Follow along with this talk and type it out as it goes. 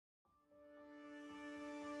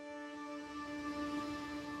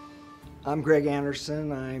I'm Greg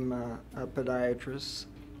Anderson. I'm a podiatrist.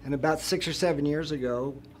 And about 6 or 7 years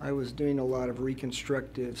ago, I was doing a lot of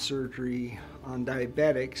reconstructive surgery on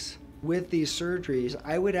diabetics. With these surgeries,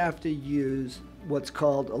 I would have to use what's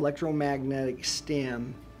called electromagnetic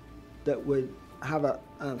stim that would have a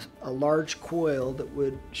large coil that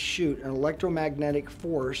would shoot an electromagnetic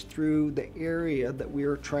force through the area that we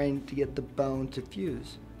were trying to get the bone to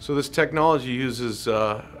fuse. So this technology uses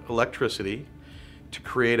electricity to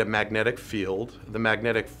create a magnetic field. The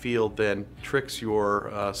magnetic field then tricks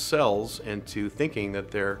your cells into thinking that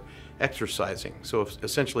they're exercising. So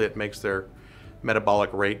essentially it makes their metabolic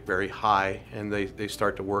rate very high, and they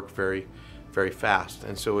start to work very, very fast.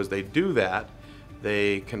 And so as they do that,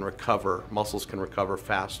 they can recover, muscles can recover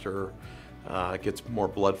faster, it gets more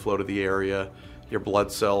blood flow to the area, your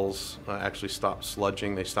blood cells actually stop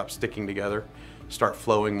sludging, they stop sticking together, start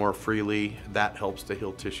flowing more freely. That helps to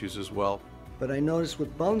heal tissues as well. But I noticed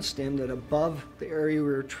with bone stim that above the area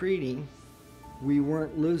we were treating, we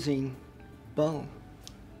weren't losing bone.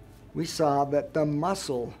 We saw that the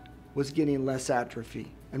muscle was getting less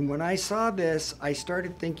atrophy. And when I saw this, I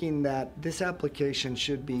started thinking that this application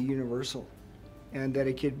should be universal and that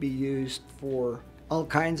it could be used for all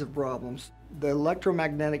kinds of problems. The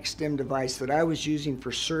electromagnetic stim device that I was using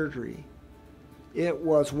for surgery, it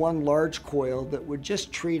was one large coil that would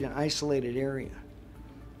just treat an isolated area.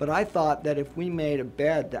 But I thought that if we made a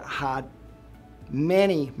bed that had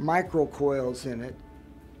many microcoils in it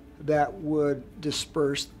that would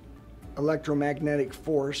disperse electromagnetic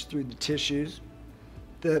force through the tissues,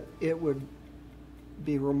 that it would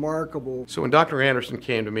be remarkable. So when Dr. Anderson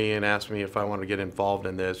came to me and asked me if I wanted to get involved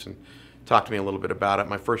in this and talked to me a little bit about it,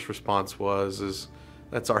 my first response was,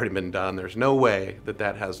 that's already been done. There's no way that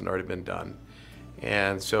that hasn't already been done.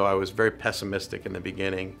 And so I was very pessimistic in the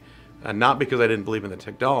beginning. Not because I didn't believe in the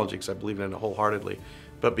technology, because I believed in it wholeheartedly,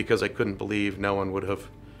 but because I couldn't believe no one would have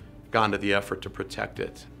gone to the effort to protect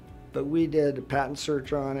it. But we did a patent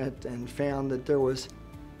search on it and found that there was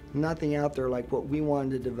nothing out there like what we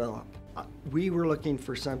wanted to develop. We were looking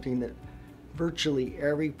for something that virtually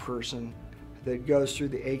every person that goes through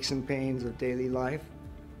the aches and pains of daily life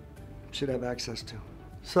should have access to.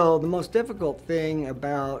 So the most difficult thing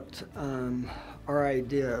about our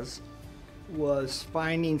ideas was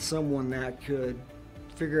finding someone that could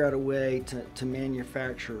figure out a way to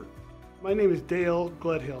manufacture. My name is Dale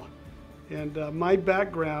Gledhill, and my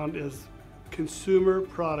background is consumer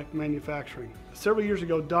product manufacturing. Several years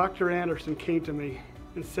ago, Dr. Anderson came to me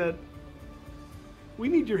and said, we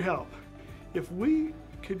need your help. If we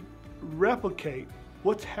could replicate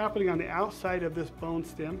what's happening on the outside of this bone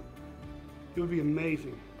stem, it would be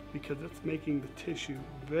amazing because it's making the tissue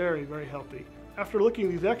very, very healthy. After looking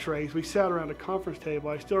at these x-rays, we sat around a conference table.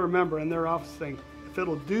 I still remember in their office saying, if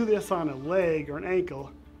it'll do this on a leg or an ankle,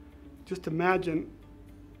 just imagine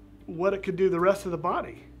what it could do the rest of the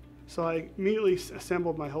body. So I immediately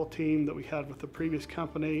assembled my whole team that we had with the previous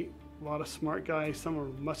company, a lot of smart guys, some were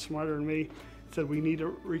much smarter than me, said we need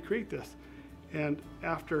to recreate this. And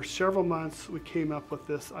after several months, we came up with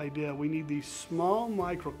this idea. We need these small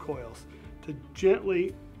microcoils to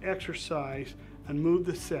gently exercise and move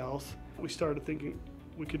the cells. We started thinking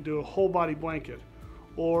we could do a whole body blanket,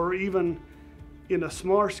 or even in a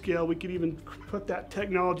smaller scale, we could even put that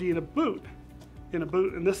technology in a boot.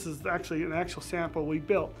 And this is actually an actual sample we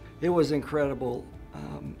built. It was incredible.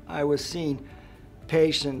 I was seeing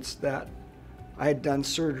patients that I had done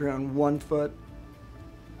surgery on one foot,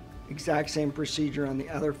 exact same procedure on the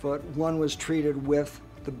other foot. One was treated with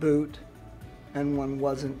the boot and one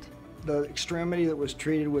wasn't. The extremity that was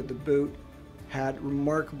treated with the boot had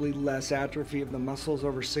remarkably less atrophy of the muscles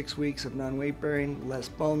over 6 weeks of non-weight bearing, less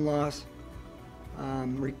bone loss,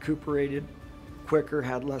 recuperated quicker,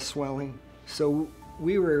 had less swelling. So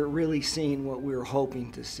we were really seeing what we were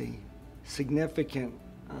hoping to see. Significant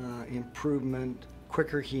improvement,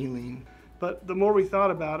 quicker healing. But the more we thought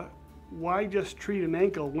about it, why just treat an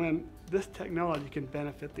ankle when this technology can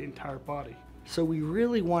benefit the entire body? So we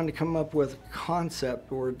really wanted to come up with a concept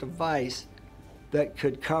or a device that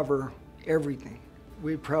could cover everything.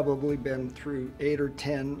 We've probably been through 8 or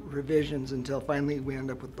 10 revisions until finally we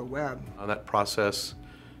end up with the web. That process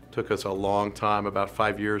took us a long time, about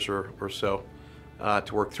 5 years or so,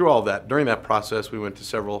 to work through all of that. During that process, we went to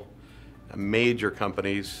several major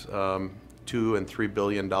companies, $2 and $3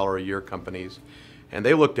 billion a year companies, and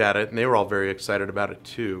they looked at it and they were all very excited about it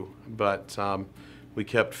too. But we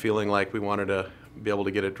kept feeling like we wanted to be able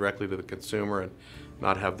to get it directly to the consumer and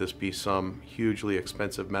not have this be some hugely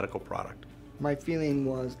expensive medical product. My feeling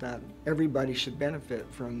was that everybody should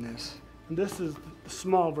benefit from this. And this is the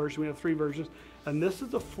small version. We have 3 versions, and this is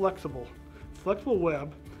the flexible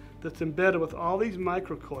web that's embedded with all these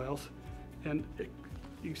microcoils, and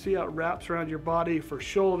you see how it wraps around your body for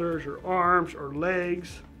shoulders or arms or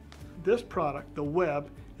legs. This product, the web,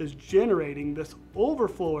 is generating this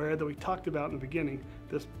overflow area that we talked about in the beginning,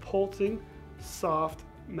 this pulsing, soft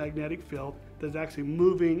magnetic field that's actually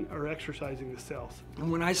moving or exercising the cells.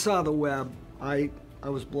 And when I saw the web, I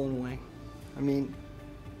was blown away. I mean,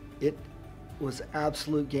 it was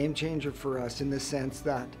absolute game changer for us in the sense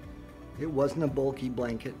that it wasn't a bulky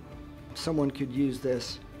blanket. Someone could use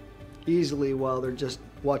this easily while they're just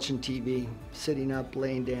watching TV, sitting up,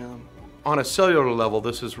 laying down. On a cellular level,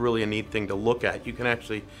 this is really a neat thing to look at. You can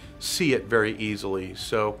actually see it very easily.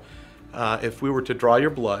 So if we were to draw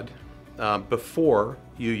your blood before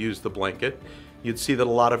you use the blanket, you'd see that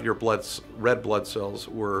a lot of your red blood cells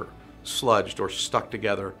were sludged or stuck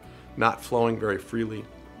together, not flowing very freely.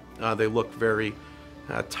 They look very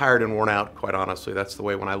tired and worn out, quite honestly. That's the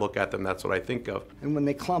way when I look at them, that's what I think of. And when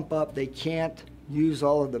they clump up, they can't use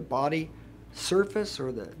all of the body surface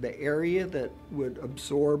or the area that would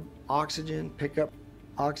absorb oxygen, pick up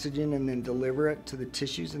oxygen, and then deliver it to the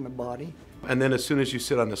tissues in the body. And then as soon as you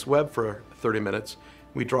sit on this web for 30 minutes,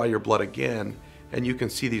 we draw your blood again, and you can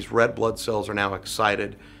see these red blood cells are now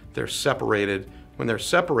excited. They're separated. When they're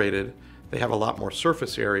separated, they have a lot more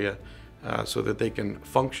surface area so that they can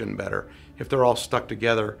function better. If they're all stuck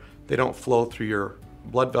together, they don't flow through your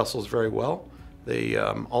blood vessels very well. They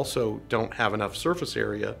also don't have enough surface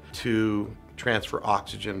area to transfer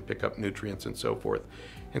oxygen, pick up nutrients, and so forth.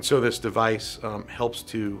 And so this device helps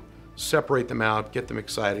to separate them out, get them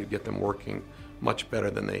excited, get them working much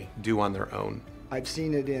better than they do on their own. I've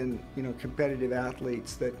seen it in competitive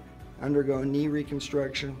athletes that undergo knee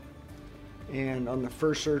reconstruction, and on the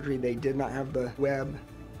first surgery they did not have the web,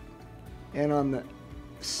 and on the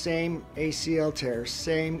same ACL tear,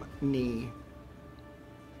 same knee,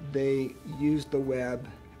 they used the web,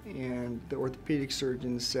 and the orthopedic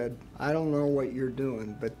surgeon said, I don't know what you're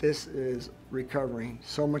doing, but this is recovering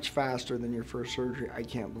so much faster than your first surgery. I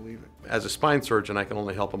can't believe it. As a spine surgeon, I can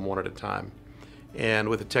only help them one at a time. And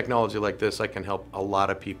with a technology like this, I can help a lot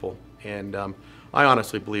of people. And I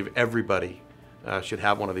honestly believe everybody should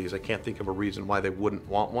have one of these. I can't think of a reason why they wouldn't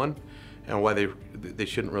want one and why they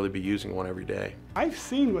shouldn't really be using one every day. I've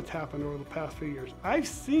seen what's happened over the past few years. I've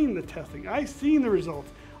seen the testing. I've seen the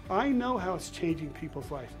results. I know how it's changing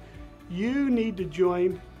people's lives. You need to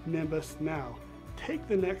join Nimbus now. Take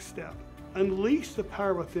the next step. Unleash the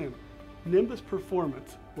power within. Nimbus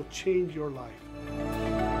Performance will change your life.